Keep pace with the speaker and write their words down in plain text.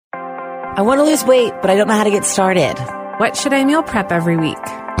I want to lose weight, but I don't know how to get started. What should I meal prep every week?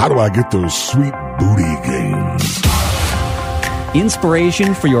 How do I get those sweet booty gains?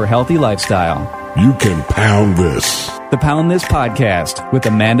 Inspiration for your healthy lifestyle. You can pound this. The Pound This Podcast with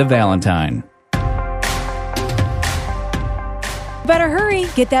Amanda Valentine. Better hurry,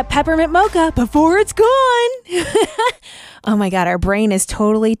 get that peppermint mocha before it's gone. Oh my God, our brain is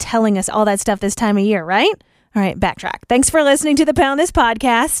totally telling us all that stuff this time of year, right? All right, backtrack. Thanks for listening to the Pound This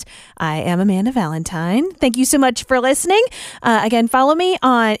Podcast. I am Amanda Valentine. Thank you so much for listening. Again, follow me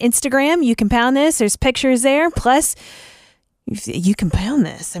on Instagram. You can pound this. There's pictures there. Plus, you can pound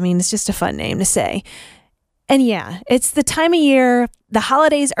this. I mean, it's just a fun name to say. And yeah, it's the time of year. The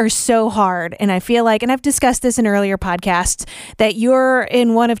holidays are so hard. And I feel like, and I've discussed this in earlier podcasts, that you're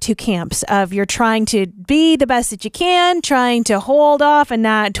in one of two camps of you're trying to be the best that you can, trying to hold off and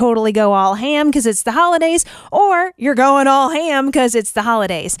not totally go all ham because it's the holidays, or you're going all ham because it's the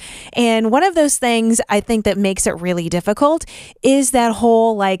holidays. And one of those things I think that makes it really difficult is that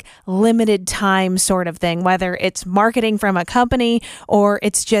whole like limited time sort of thing, whether it's marketing from a company or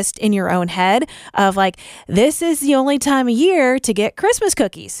it's just in your own head of like, this is the only time of year to get Christmas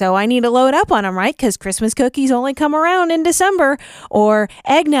cookies. So I need to load up on them, right? Because Christmas cookies only come around in December. Or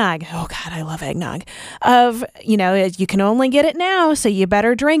eggnog. Oh God, I love eggnog. You can only get it now, so you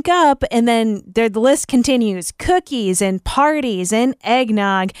better drink up. And then the list continues. Cookies and parties and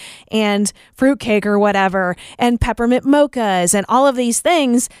eggnog and fruitcake or whatever and peppermint mochas and all of these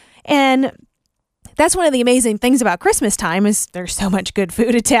things. And that's one of the amazing things about Christmas time is there's so much good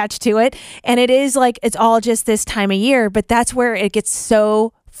food attached to it. And it is like, it's all just this time of year, but that's where it gets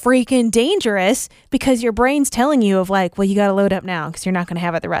so freaking dangerous because your brain's telling you of like, well, you got to load up now because you're not going to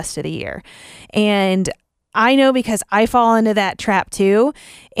have it the rest of the year. And I know because I fall into that trap too.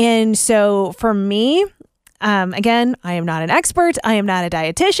 And so for me, again, I am not an expert. I am not a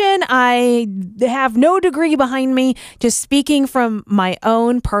dietitian. I have no degree behind me, just speaking from my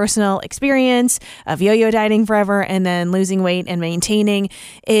own personal experience of yo-yo dieting forever and then losing weight and maintaining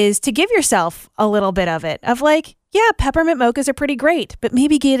is to give yourself a little bit of it of like, yeah, peppermint mochas are pretty great, but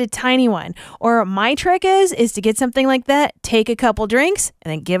maybe get a tiny one. Or my trick is to get something like that, take a couple drinks,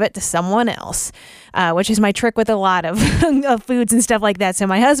 and then give it to someone else, which is my trick with a lot of, of foods and stuff like that. So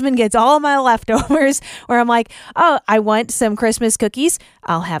my husband gets all my leftovers where I'm like, oh, I want some Christmas cookies.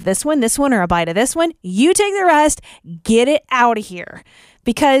 I'll have this one, or a bite of this one. You take the rest, get it out of here.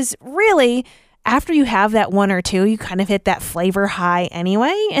 Because really, after you have that one or two, you kind of hit that flavor high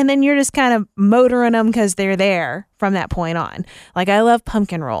anyway. And then you're just kind of motoring them because they're there from that point on. Like I love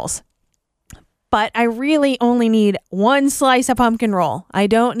pumpkin rolls, but I really only need one slice of pumpkin roll. I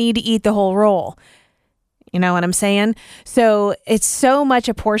don't need to eat the whole roll. You know what I'm saying? So it's so much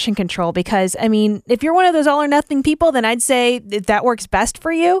a portion control because, I mean, if you're one of those all or nothing people, then I'd say if that works best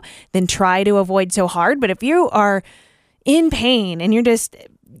for you, then try to avoid so hard. But if you are in pain and you're just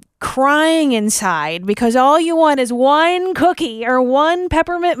crying inside because all you want is one cookie or one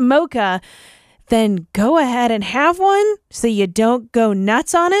peppermint mocha, then go ahead and have one so you don't go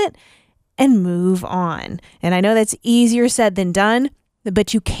nuts on it and move on. And I know that's easier said than done,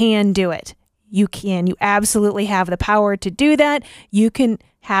 but you can do it. You can. You absolutely have the power to do that. You can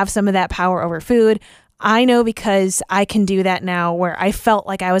have some of that power over food. I know because I can do that now where I felt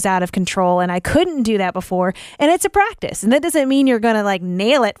like I was out of control and I couldn't do that before. And it's a practice. And that doesn't mean you're going to like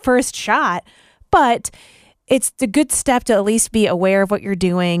nail it first shot, but it's the good step to at least be aware of what you're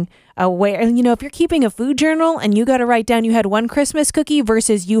doing. Aware, you know, if you're keeping a food journal and you got to write down you had one Christmas cookie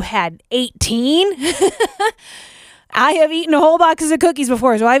versus you had 18. I have eaten a whole box of cookies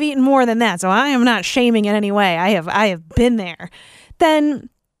before, so I've eaten more than that. So I am not shaming in any way. I have been there. Then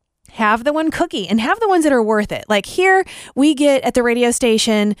have the one cookie and have the ones that are worth it. Like here we get at the radio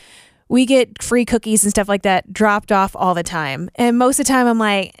station, we get free cookies and stuff like that dropped off all the time. And most of the time I'm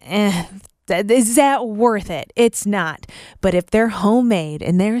like, is that worth it? It's not. But if they're homemade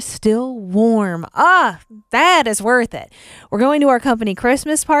and they're still warm, that is worth it. We're going to our company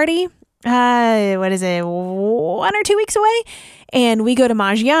Christmas party. What is it? 1 or 2 weeks away. And we go to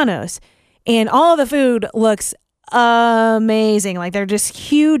Maggiano's and all the food looks amazing. Like they're just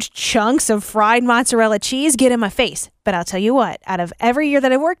huge chunks of fried mozzarella cheese get in my face. But I'll tell you what, out of every year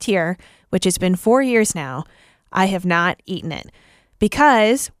that I've worked here, which has been 4 years now, I have not eaten it.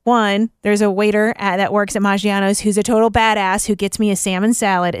 Because one, there's a waiter that works at Maggiano's who's a total badass who gets me a salmon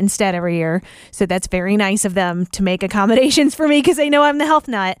salad instead every year. So that's very nice of them to make accommodations for me because they know I'm the health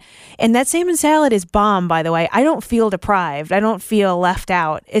nut. And that salmon salad is bomb, by the way. I don't feel deprived. I don't feel left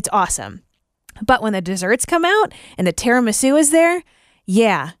out. It's awesome. But when the desserts come out and the tiramisu is there,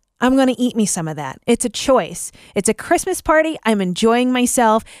 yeah, I'm going to eat me some of that. It's a choice. It's a Christmas party. I'm enjoying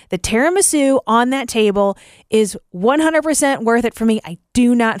myself. The tiramisu on that table is 100% worth it for me. I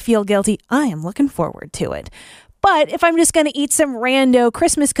do not feel guilty. I am looking forward to it. But if I'm just going to eat some rando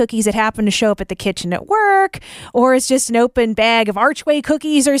Christmas cookies that happen to show up at the kitchen at work, or it's just an open bag of Archway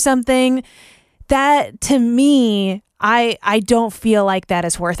cookies or something, that to me, I don't feel like that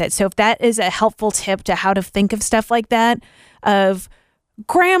is worth it. So if that is a helpful tip to how to think of stuff like that, of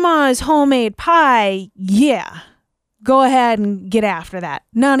grandma's homemade pie, yeah, go ahead and get after that.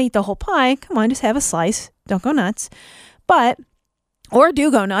 Not eat the whole pie. Come on, just have a slice. Don't go nuts. Or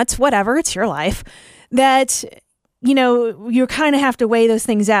do go nuts, whatever, it's your life. That, you kind of have to weigh those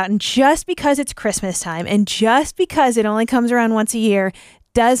things out. And just because it's Christmas time and just because it only comes around once a year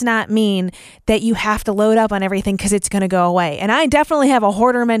does not mean that you have to load up on everything because it's going to go away. And I definitely have a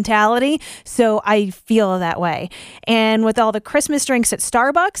hoarder mentality, so I feel that way. And with all the Christmas drinks at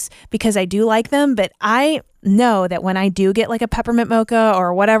Starbucks, because I do like them, but I know that when I do get like a peppermint mocha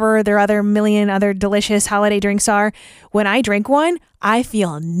or whatever their other million other delicious holiday drinks are, when I drink one, I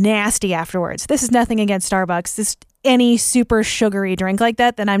feel nasty afterwards. This is nothing against Starbucks. This any super sugary drink like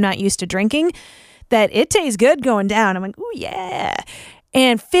that I'm not used to drinking, that it tastes good going down. I'm like, ooh, yeah.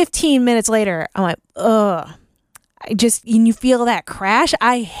 And 15 minutes later, I'm like, ugh. You feel that crash.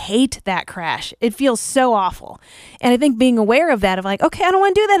 I hate that crash. It feels so awful. And I think being aware of that, of like, okay, I don't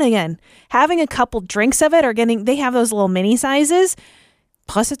want to do that again. Having a couple drinks of it, or they have those little mini sizes.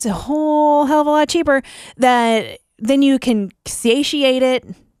 Plus it's a whole hell of a lot cheaper, that then you can satiate it.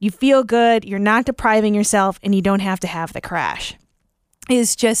 You feel good. You're not depriving yourself, and you don't have to have the crash.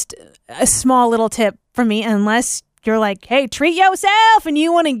 Is just a small little tip from me, unless you're like, hey, treat yourself and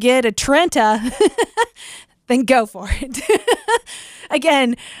you want to get a Trenta, then go for it.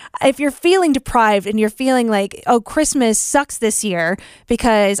 Again, if you're feeling deprived and you're feeling like, oh, Christmas sucks this year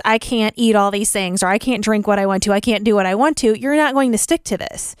because I can't eat all these things, or I can't drink what I want to, I can't do what I want to, you're not going to stick to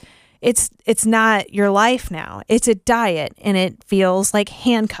this. It's not your life now. It's a diet, and it feels like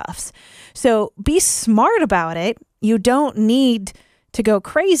handcuffs. So be smart about it. You don't need to go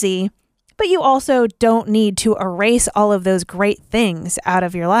crazy, but you also don't need to erase all of those great things out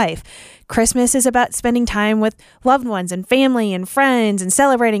of your life. Christmas is about spending time with loved ones and family and friends and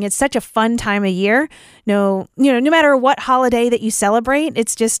celebrating. It's such a fun time of year. No matter what holiday that you celebrate,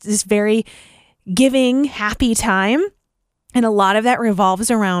 it's just this very giving, happy time. And a lot of that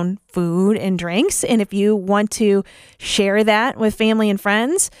revolves around food and drinks. And if you want to share that with family and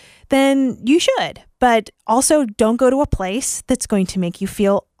friends, then you should. But also don't go to a place that's going to make you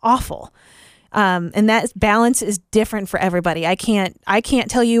feel awful. And that balance is different for everybody. I can't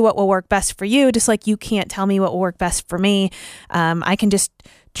tell you what will work best for you, just like you can't tell me what will work best for me. I can just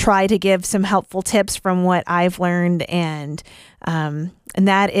try to give some helpful tips from what I've learned. And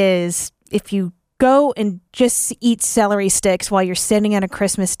that is, if you go and just eat celery sticks while you're sitting at a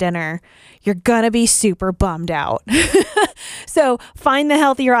Christmas dinner, you're going to be super bummed out. So find the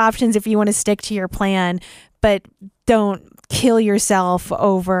healthier options if you want to stick to your plan, but don't kill yourself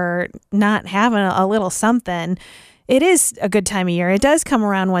over not having a little something. It is a good time of year. It does come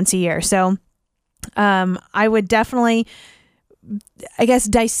around once a year. So I would definitely, I guess,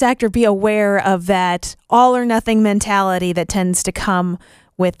 dissect or be aware of that all or nothing mentality that tends to come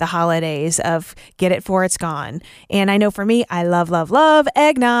with the holidays of get it for it's gone. And I know for me, I love, love, love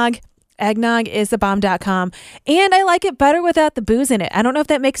eggnog. Eggnog is thebomb.com. And I like it better without the booze in it. I don't know if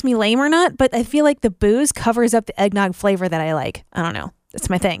that makes me lame or not, but I feel like the booze covers up the eggnog flavor that I like. I don't know. That's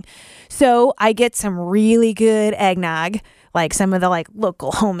my thing. So I get some really good eggnog, like some of the like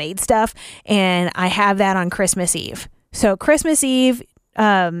local homemade stuff. And I have that on Christmas Eve. So Christmas Eve,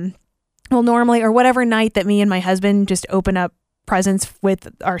 normally, or whatever night that me and my husband just open up presents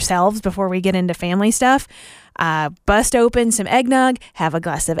with ourselves before we get into family stuff, bust open some eggnog, have a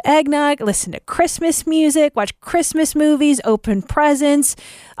glass of eggnog, listen to Christmas music, watch Christmas movies, open presents.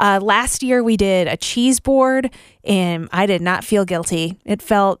 Last year we did a cheese board, and I did not feel guilty. It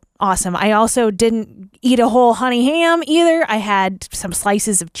felt awesome. I also didn't eat a whole honey ham either. I had some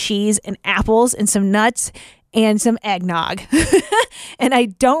slices of cheese and apples and some nuts and some eggnog. And I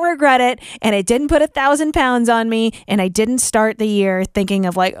don't regret it. And it didn't put 1,000 pounds on me. And I didn't start the year thinking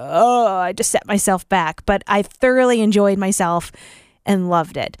of like, oh, I just set myself back. But I thoroughly enjoyed myself and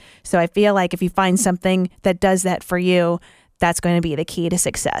loved it. So I feel like if you find something that does that for you, that's going to be the key to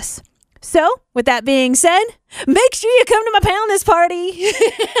success. So with that being said, make sure you come to my Poundless party.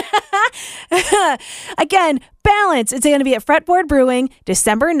 Again, balance. It's going to be at Fretboard Brewing,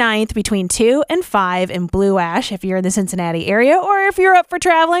 December 9th between 2 and 5 in Blue Ash, if you're in the Cincinnati area, or if you're up for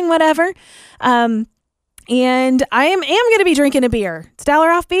traveling, whatever. And I am going to be drinking a beer. It's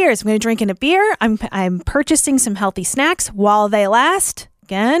 $1 off beers. I'm going to drink in a beer. I'm purchasing some healthy snacks while they last.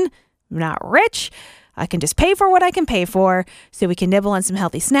 Again, I'm not rich. I can just pay for what I can pay for so we can nibble on some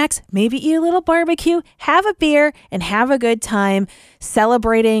healthy snacks, maybe eat a little barbecue, have a beer, and have a good time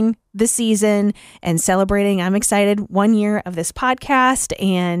celebrating the season and celebrating. I'm excited 1 year of this podcast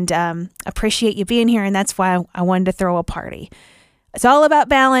and appreciate you being here. And that's why I wanted to throw a party. It's all about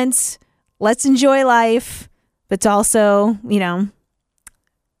balance. Let's enjoy life. But it's also,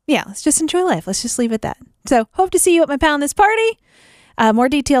 let's just enjoy life. Let's just leave it at that. So hope to see you at my Pound This party. More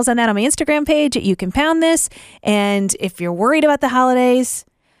details on that on my Instagram page at You Can Pound This. And if you're worried about the holidays,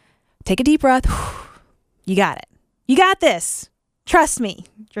 take a deep breath. You got it. You got this. Trust me.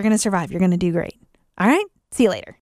 You're going to survive. You're going to do great. All right. See you later.